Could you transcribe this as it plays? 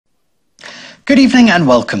Good evening and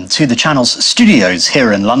welcome to the channel's studios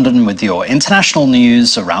here in London with your international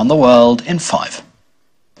news around the world in 5.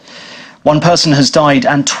 One person has died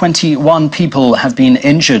and 21 people have been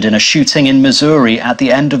injured in a shooting in Missouri at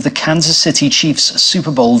the end of the Kansas City Chiefs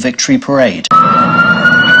Super Bowl victory parade.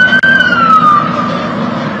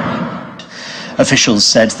 Officials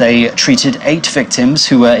said they treated 8 victims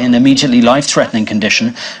who were in immediately life-threatening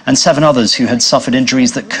condition and 7 others who had suffered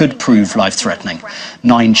injuries that could prove life-threatening.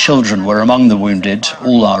 9 children were among the wounded.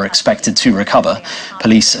 All are expected to recover.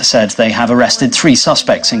 Police said they have arrested 3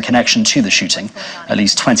 suspects in connection to the shooting. At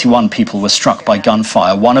least 21 people were struck by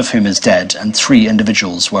gunfire, one of whom is dead, and 3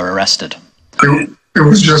 individuals were arrested. It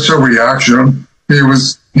was just a reaction. He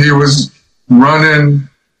was running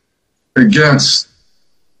against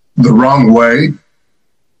the wrong way,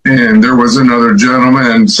 and there was another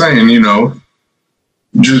gentleman saying,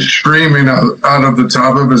 just screaming out of the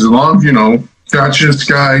top of his lungs, catch this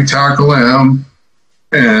guy, tackle him.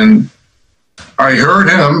 And I heard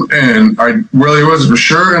him, and I really wasn't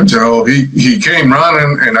sure until he came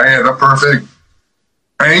running, and I had a perfect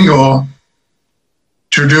angle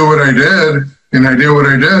to do what I did, and I did what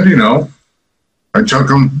I did. I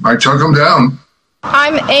took him down.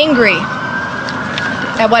 I'm angry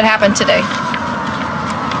at what happened today.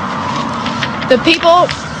 The people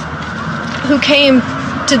who came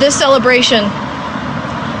to this celebration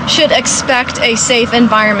should expect a safe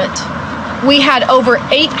environment. We had over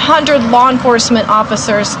 800 law enforcement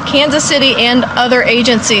officers, Kansas City and other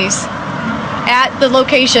agencies, at the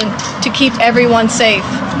location to keep everyone safe.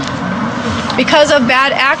 Because of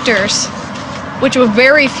bad actors, which were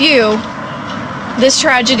very few, this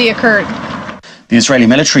tragedy occurred. The Israeli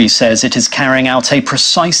military says it is carrying out a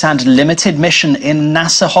precise and limited mission in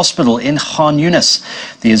Nasser Hospital in Khan Yunis.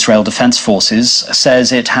 The Israel Defense Forces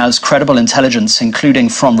says it has credible intelligence, including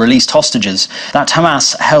from released hostages, that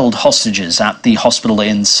Hamas held hostages at the hospital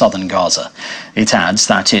in southern Gaza. It adds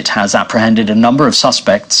that it has apprehended a number of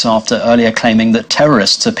suspects after earlier claiming that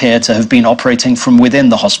terrorists appear to have been operating from within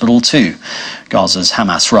the hospital too. Gaza's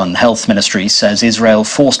Hamas-run health ministry says Israel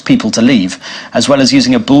forced people to leave, as well as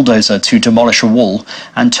using a bulldozer to demolish a wall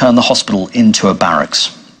and turn the hospital into a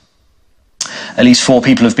barracks. At least 4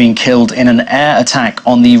 people have been killed in an air attack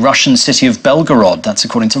on the Russian city of Belgorod. That's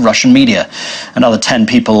according to Russian media. Another 10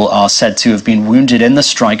 people are said to have been wounded in the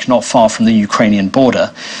strike not far from the Ukrainian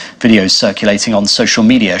border. Videos circulating on social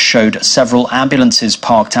media showed several ambulances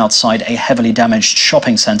parked outside a heavily damaged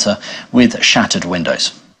shopping centre with shattered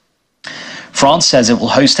windows. France says it will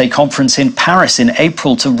host a conference in Paris in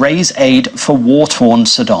April to raise aid for war-torn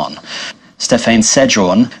Sudan. Stéphane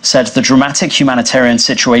Séjourne said the dramatic humanitarian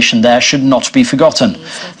situation there should not be forgotten.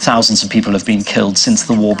 Thousands of people have been killed since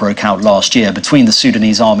the war broke out last year between the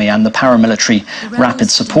Sudanese army and the paramilitary Rapid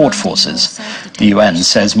Support Forces. The UN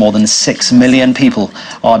says more than 6 million people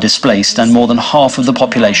are displaced and more than half of the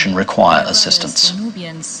population require assistance.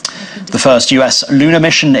 The first US lunar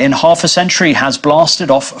mission in half a century has blasted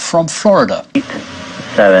off from Florida. 8,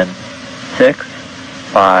 7, 6,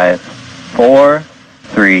 5, 4,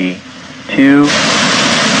 3, 2. The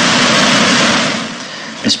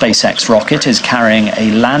SpaceX rocket is carrying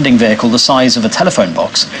a landing vehicle the size of a telephone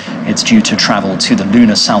box. It's due to travel to the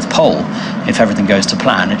lunar South Pole. If everything goes to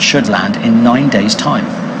plan, it should land in 9 days' time.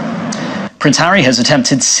 Prince Harry has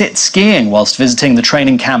attempted sit skiing whilst visiting the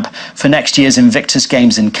training camp for next year's Invictus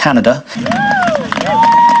Games in Canada.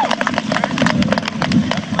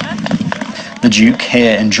 The Duke,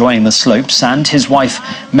 here enjoying the slopes, and his wife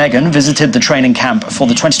Meghan visited the training camp for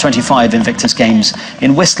the 2025 Invictus Games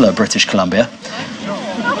in Whistler, British Columbia.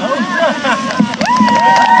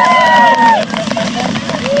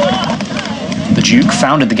 The Duke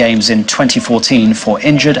founded the Games in 2014 for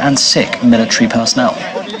injured and sick military personnel.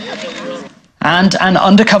 And an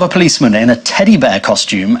undercover policeman in a teddy bear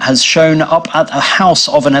costume has shown up at a house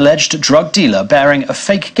of an alleged drug dealer bearing a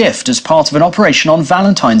fake gift as part of an operation on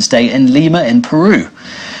Valentine's Day in Lima in Peru.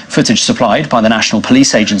 Footage supplied by the National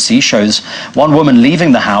Police Agency shows one woman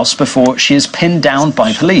leaving the house before she is pinned down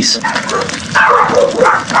by police.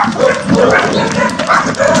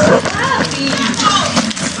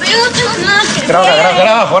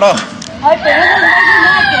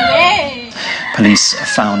 Police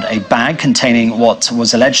found a bag containing what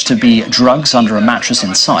was alleged to be drugs under a mattress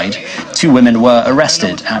inside. 2 women were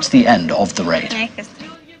arrested at the end of the raid.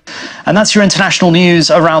 And that's your international news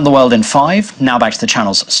around the world in 5. Now back to the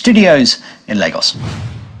channel's studios in Lagos.